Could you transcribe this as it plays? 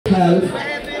have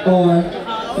our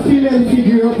female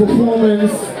figure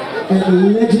performance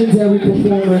and legendary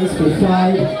performance for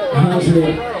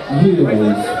 500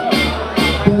 euros.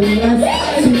 The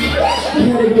last two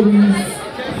categories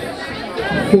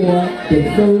for the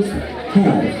first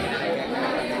half.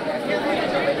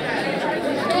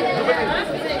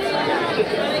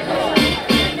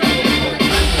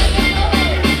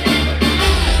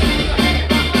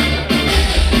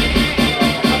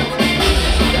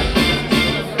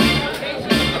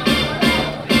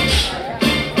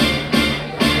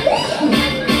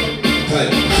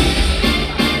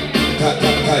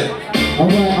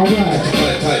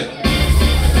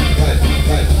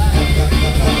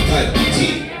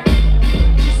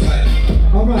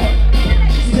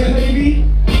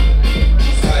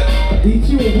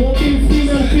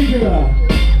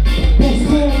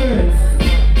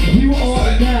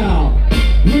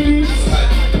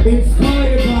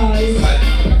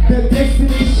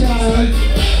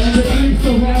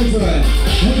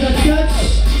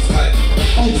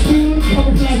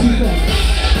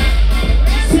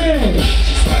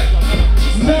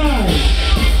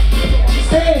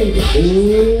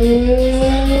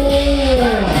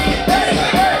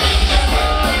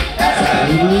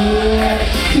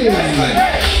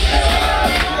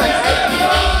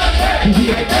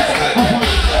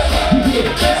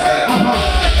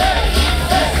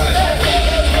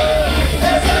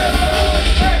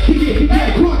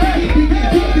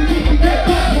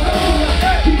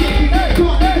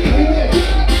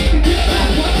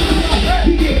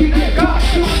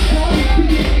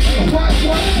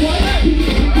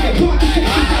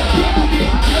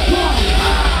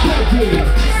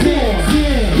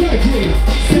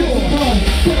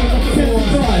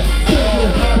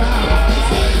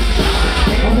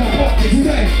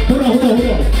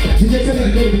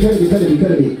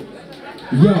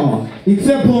 Yo, it's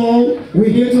simple. We're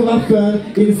here to have fun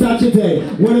in such a day.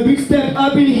 When a big step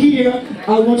up in here,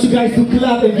 I want you guys to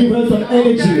clap and give us some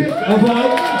energy.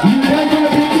 Alright? You guys gonna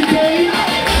play today?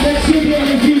 Make sure the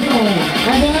energy's on.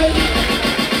 Alright?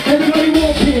 Everybody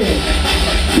walk in.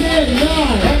 10,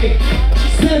 9,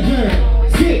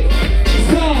 7, 6,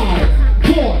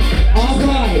 5, 4.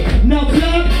 Alright. Now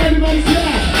clap, everybody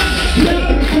clap.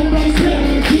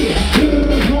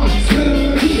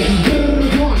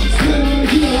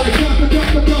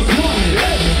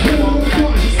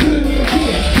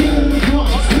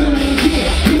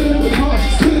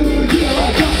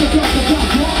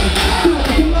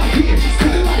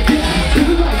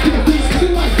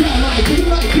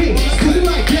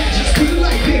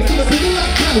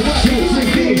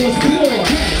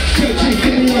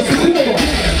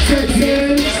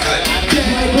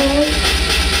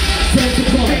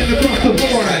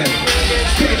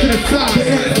 Clap,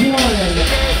 everybody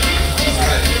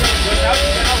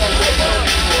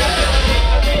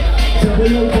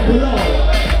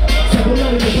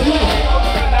clap.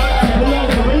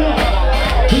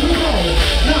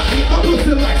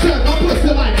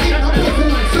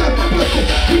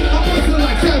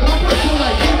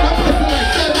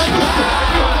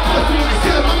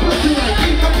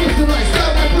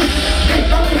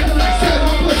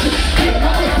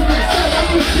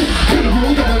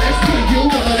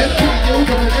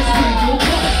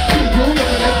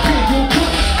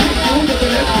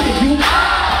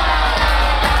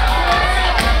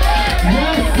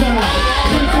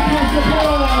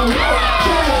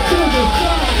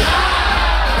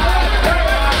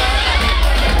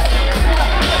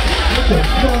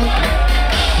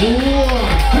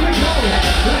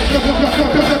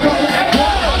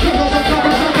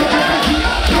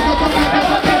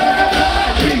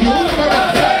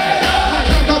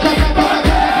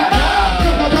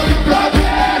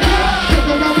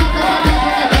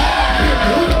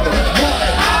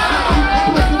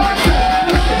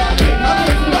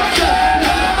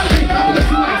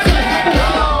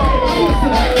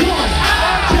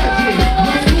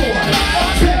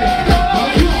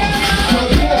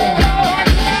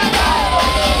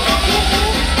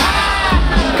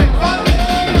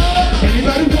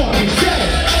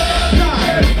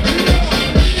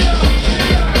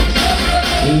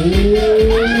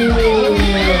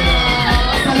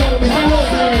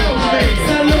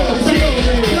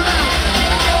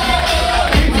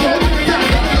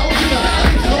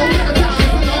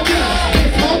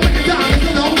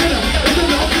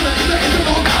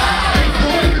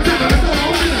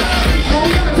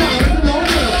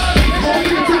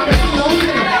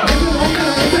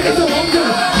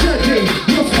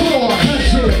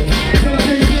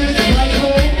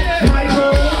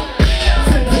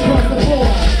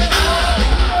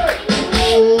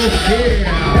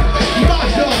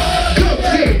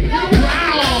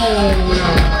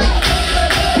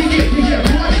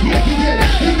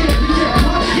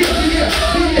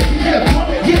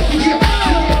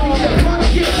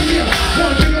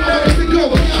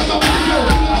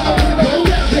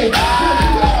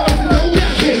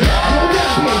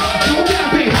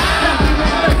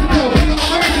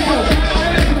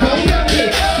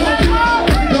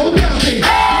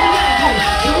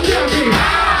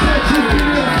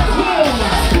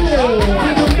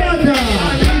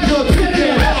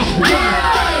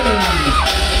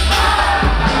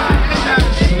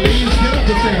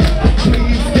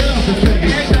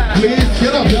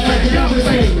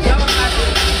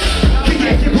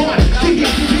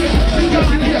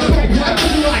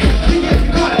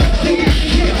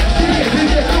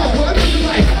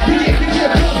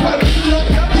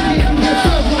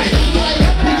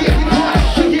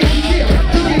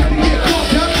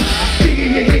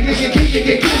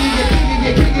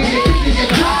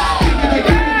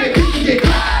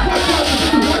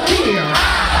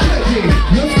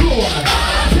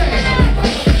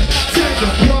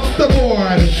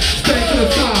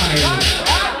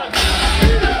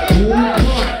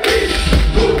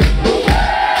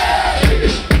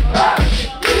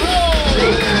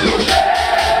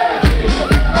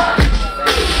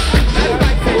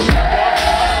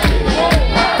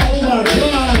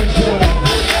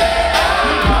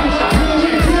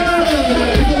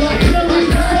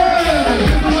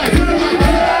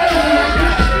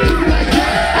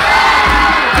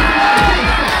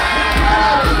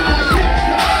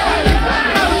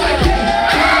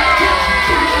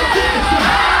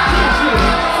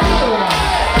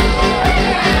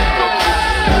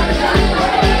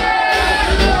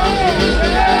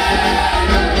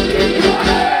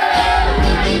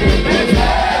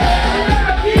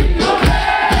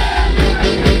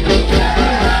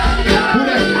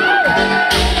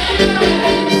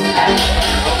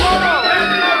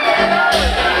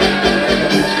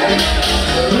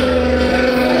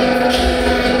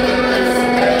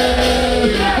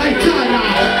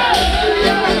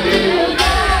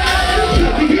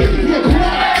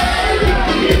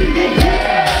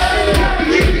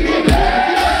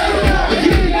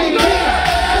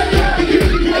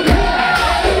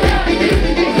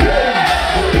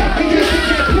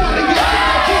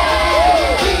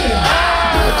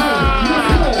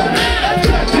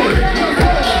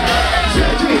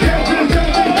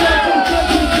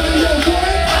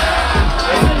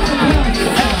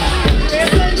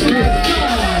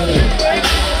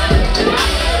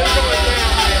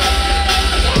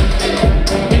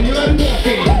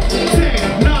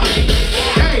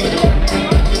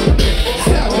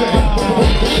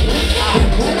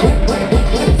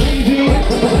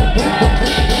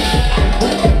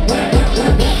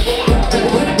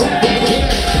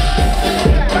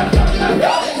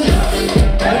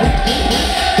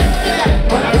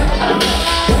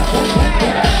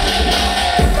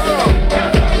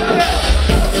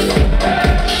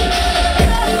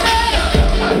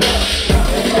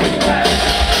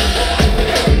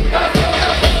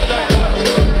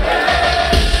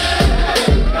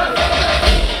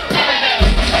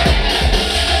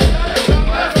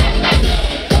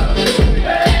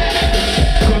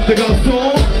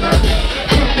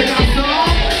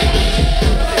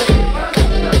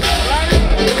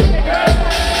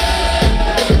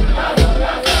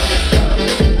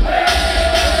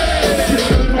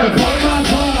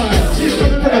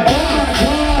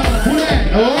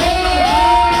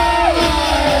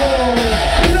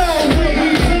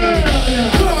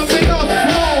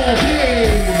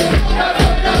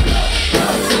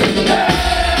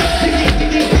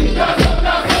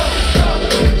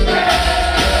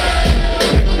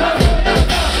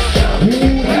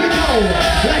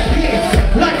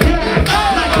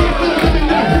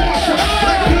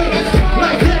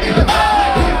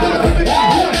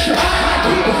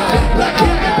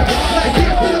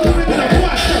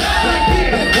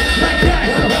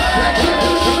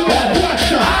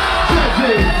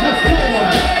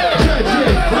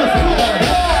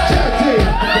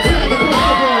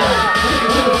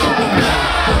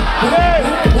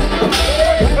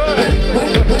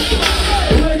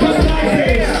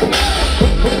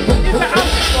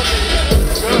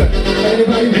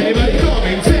 Everybody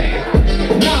coming. 10,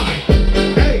 9,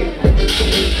 8,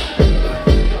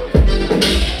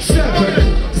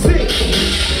 7, 6,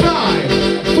 5,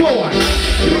 4,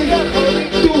 3,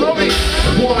 2, 1.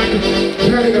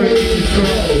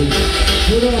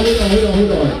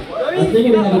 Hold on. I think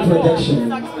we have a production.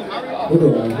 Hold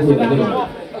on.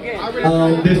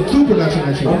 There's 2 production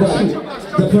actually. Alright.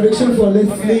 The production for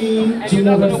Leslie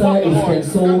Junior Versa is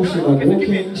cancelled. She got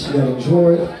working, she got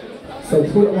injured. So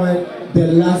put on the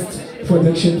last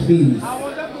production, please.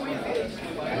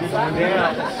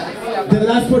 The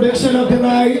last production of the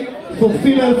night for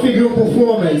female figure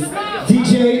performance,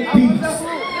 DJ Beats.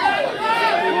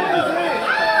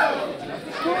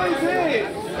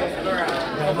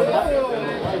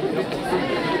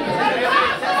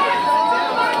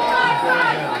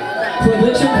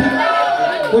 Production,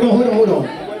 hold on.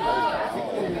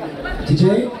 DJ,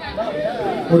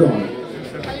 hold on.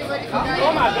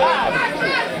 Oh my God!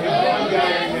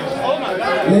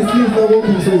 Let's leave the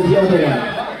working, so it's the other one.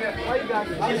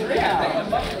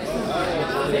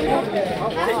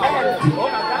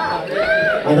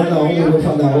 I don't know, we'll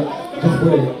find out. Just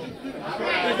put it.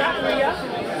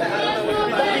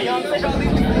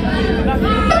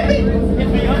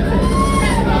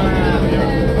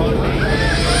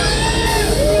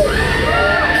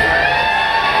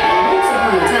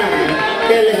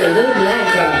 There lived a little black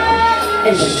girl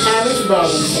in the Paris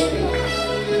ballroom.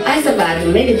 I survived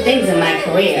many things in my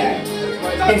career,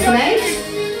 and tonight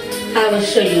I will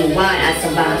show you why I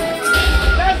survived.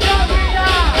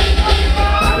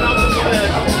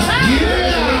 I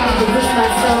introduce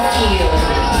myself to you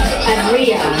as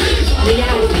reality,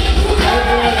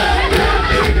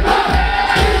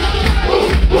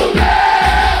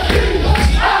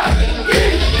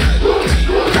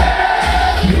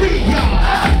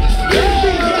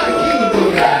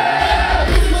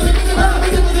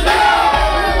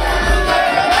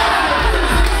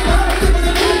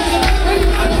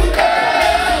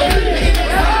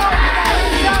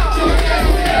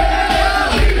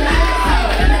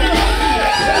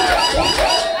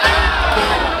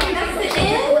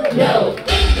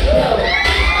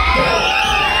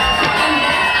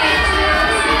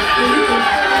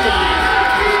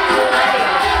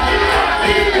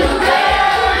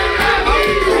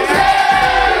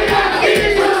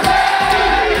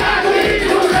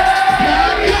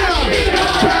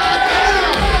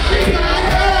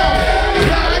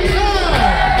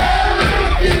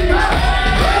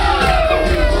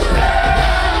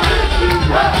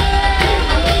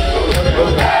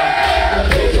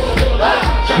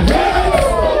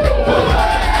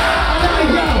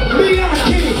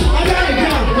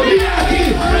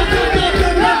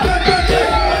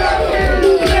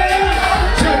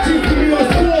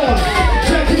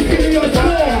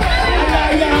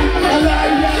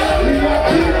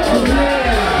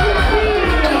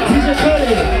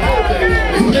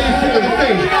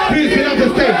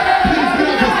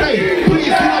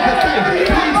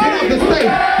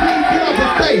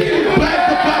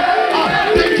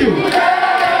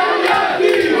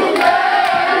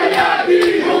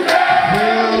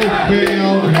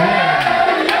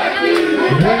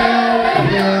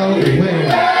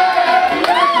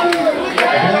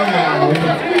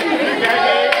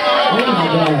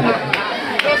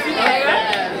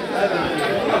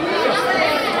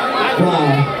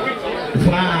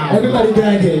 Everybody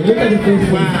gagging. Look at the face.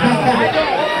 Wow.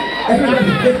 Everybody.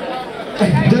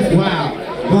 Just wow.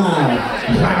 Wow.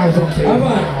 Wow.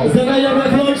 Alright. Zanaya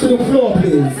Revlon to the floor,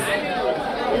 please.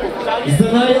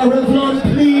 Zanaya Revlon,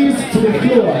 please, to the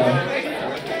floor.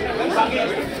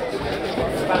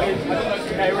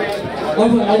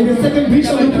 Alright, I need a second pitch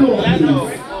on the floor,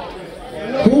 please.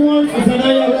 Who wants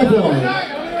Zanaya Revlon?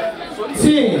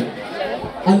 10.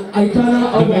 And Aikana,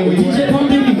 alright. DJ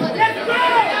Pandemi.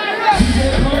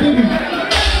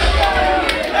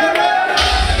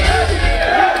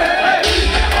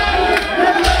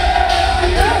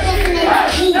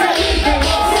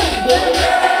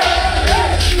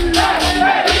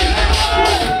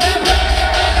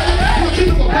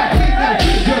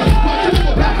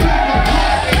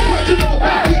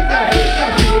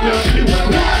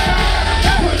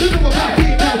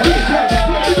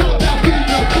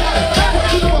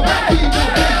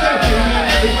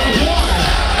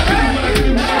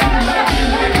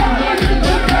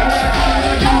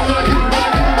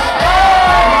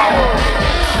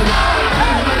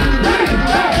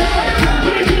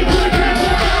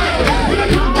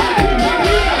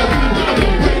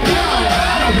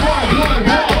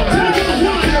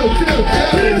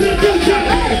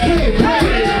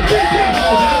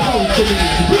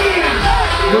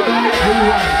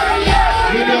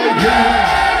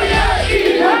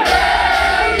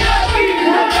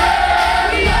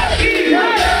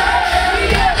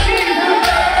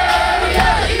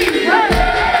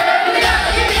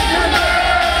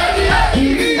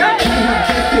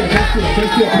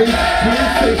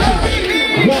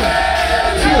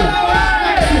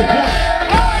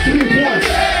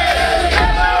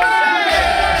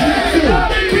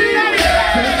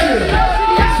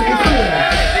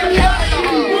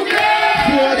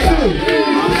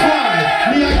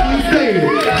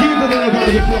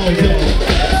 Take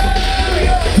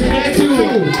two.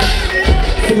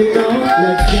 So you know,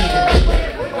 let's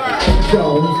go.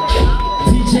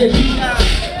 DJ B.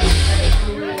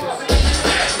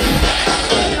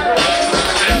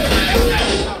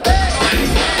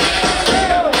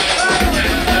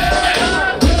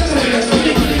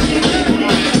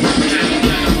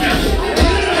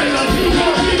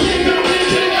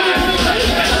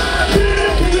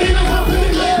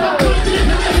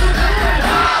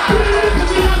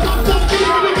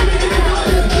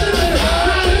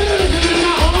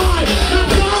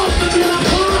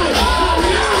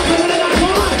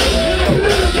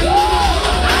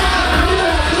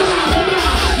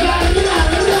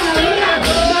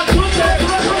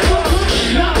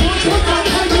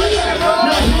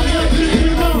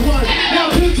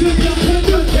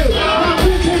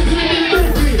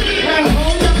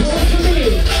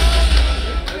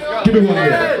 Give me one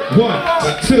here. 1,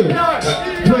 2,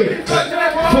 3,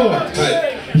 4.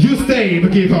 You stay,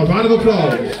 but give a round of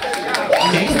applause.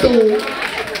 Next door.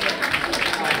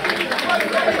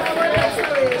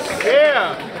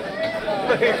 Yeah.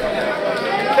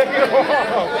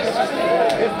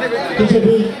 DJ B.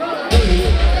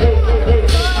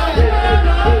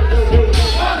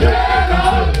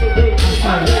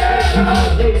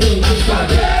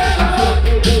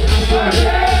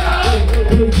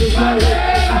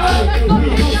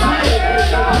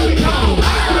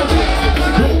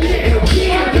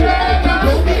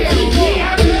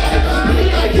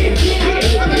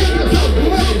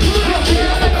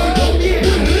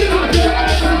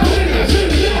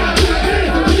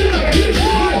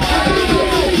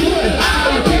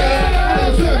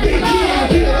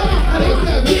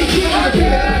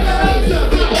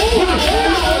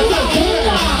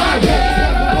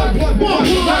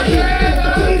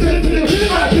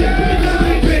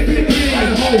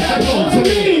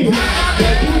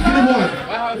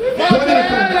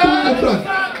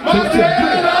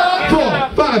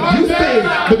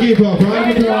 Give a round of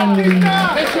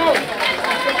applause.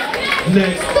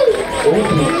 Next.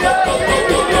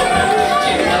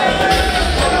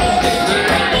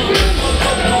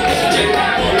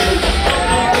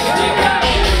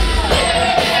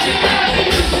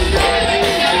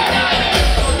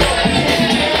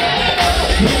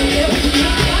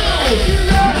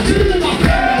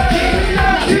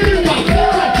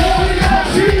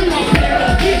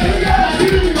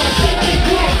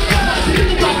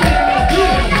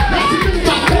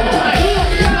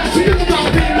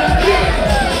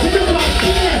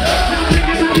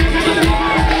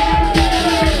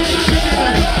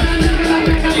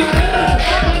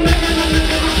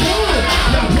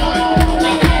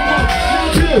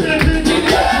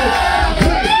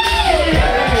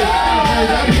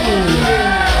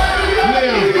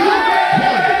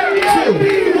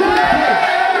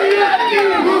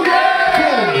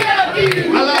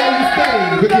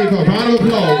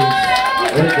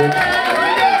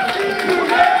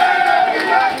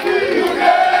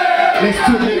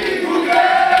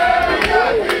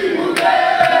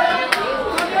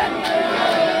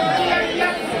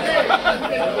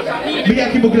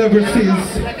 MIYAKE Mugler versus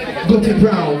GAULTIer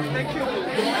Brown.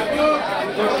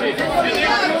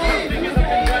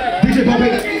 DJ Bobby.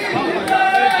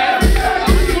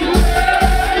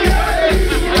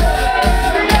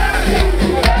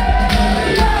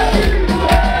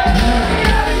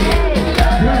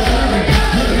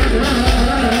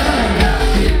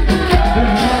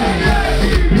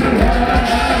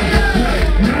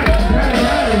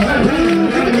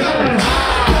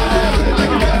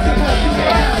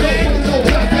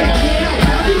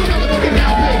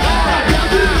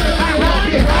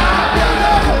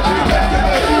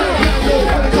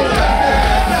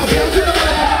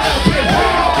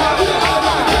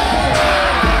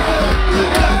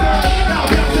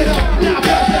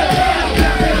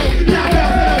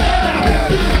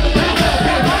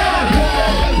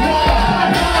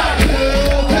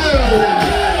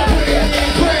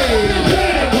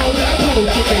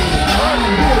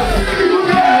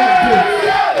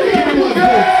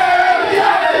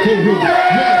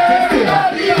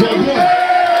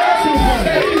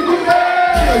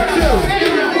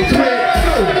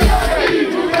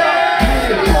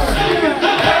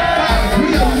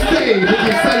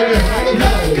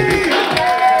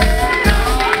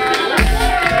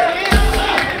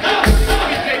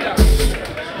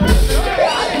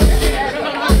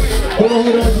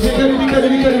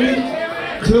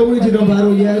 Chloe did not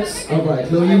battle yet. Alright,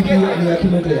 Chloe here, MIYAKE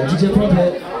Mugler. DJ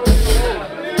Prophet.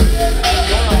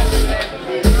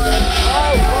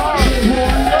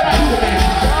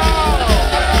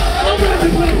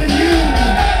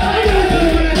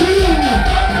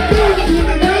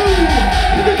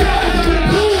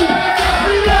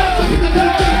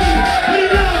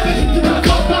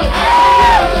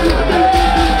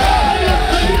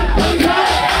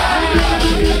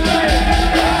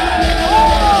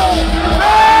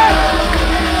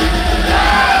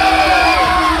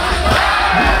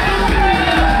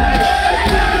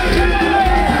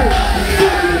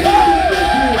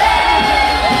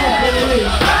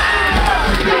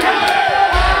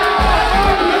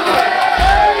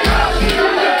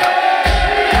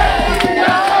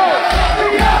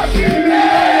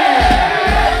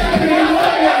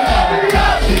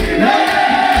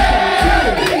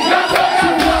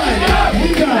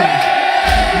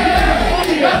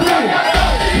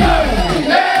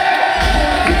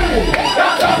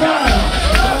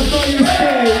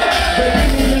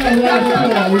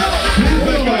 applause. Please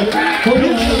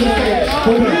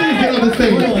get on the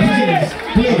stage.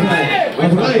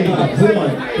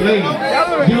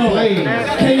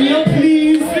 Can you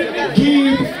please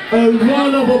give a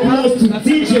round of applause to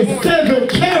DJ 7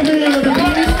 Kevin?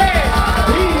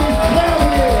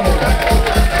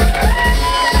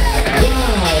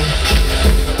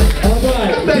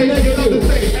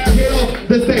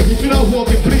 The stage. If you're not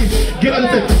walking, please get on the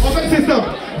stage. En fait, c'est simple.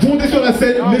 Vous montez sur la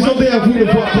scène, les gens derrière vous ne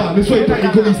voient pas. Ne soyez pas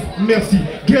égoïstes. Merci.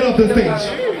 Get off the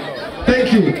stage.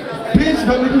 Thank you. Please,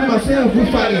 va me dire myself, vous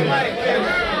fighting.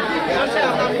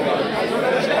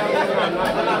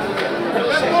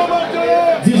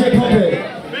 DJ Pompey.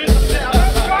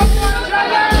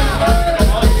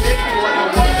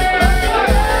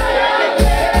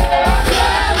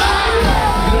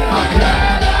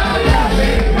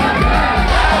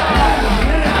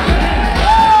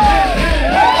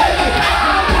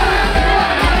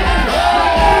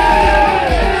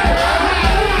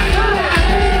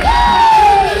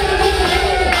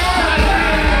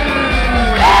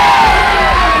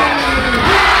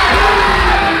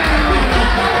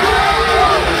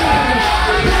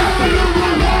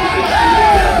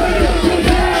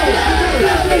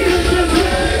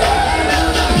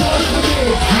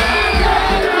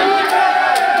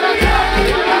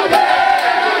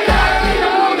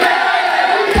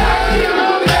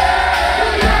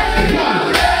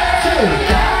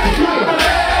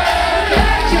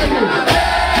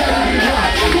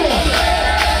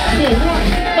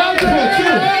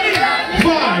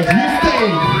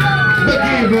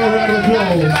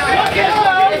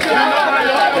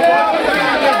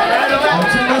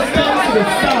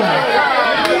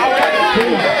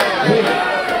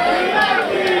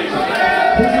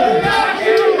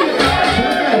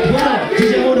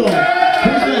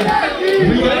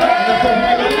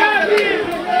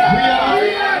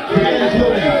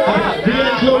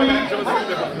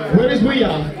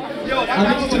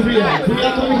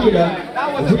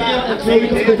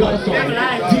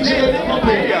 DJ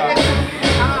Pompey.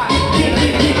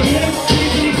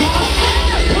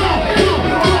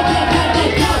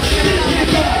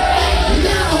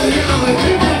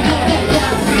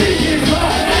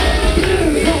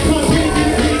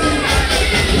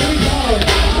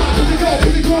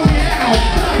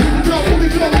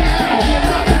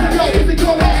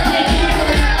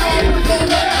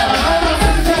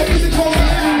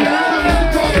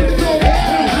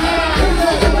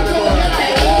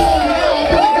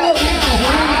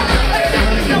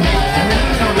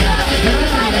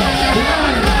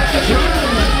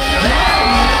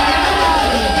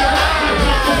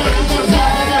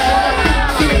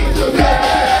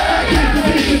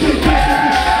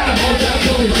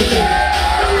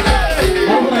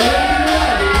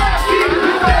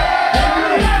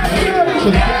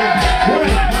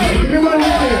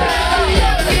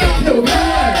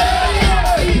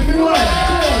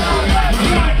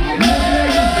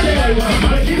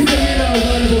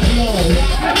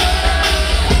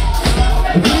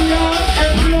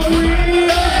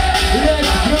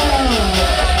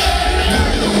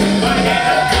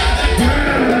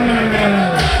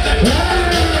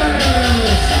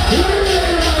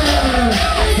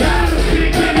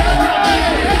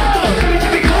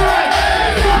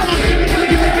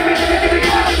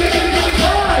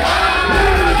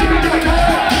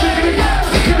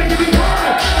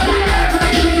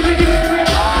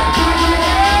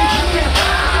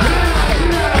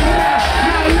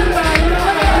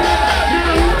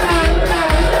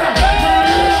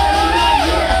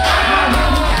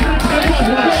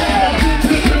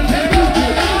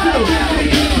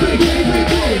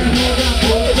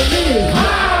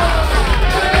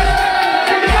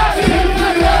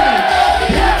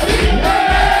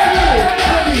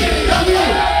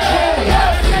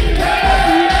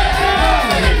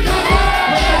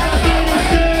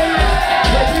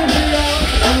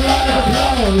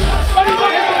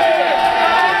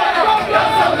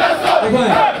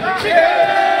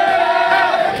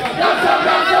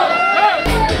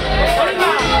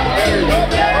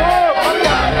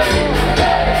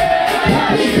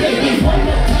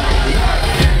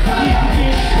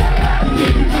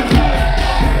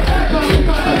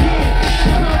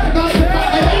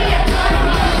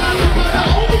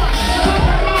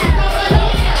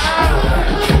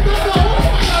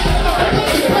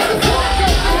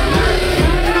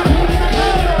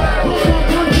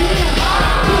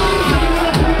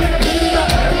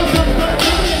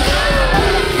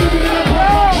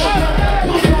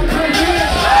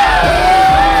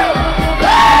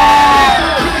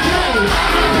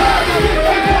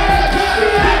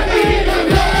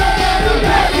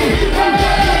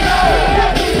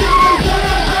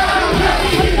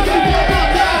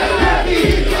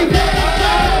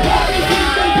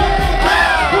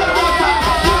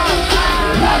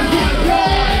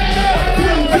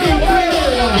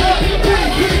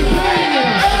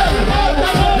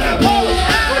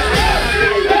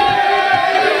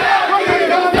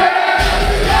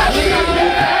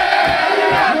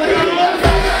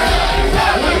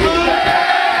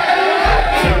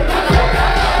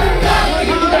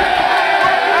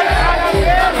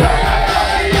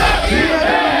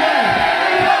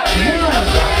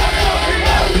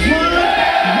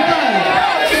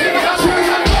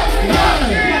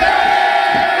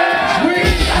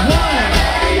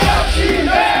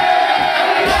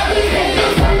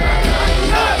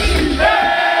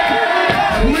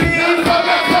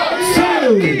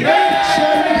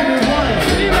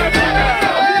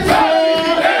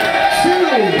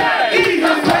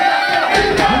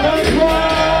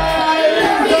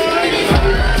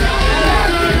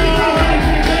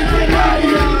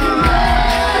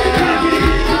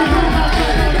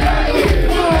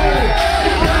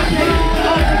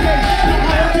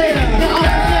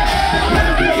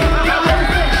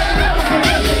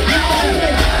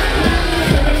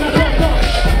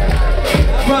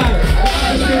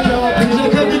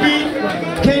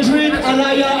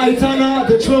 katana,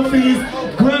 the trophies,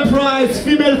 grand prize,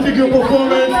 female figure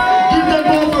performance. Give them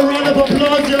both a round of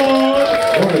applause, y'all.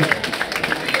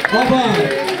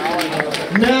 Alright.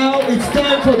 Now it's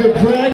time for the break.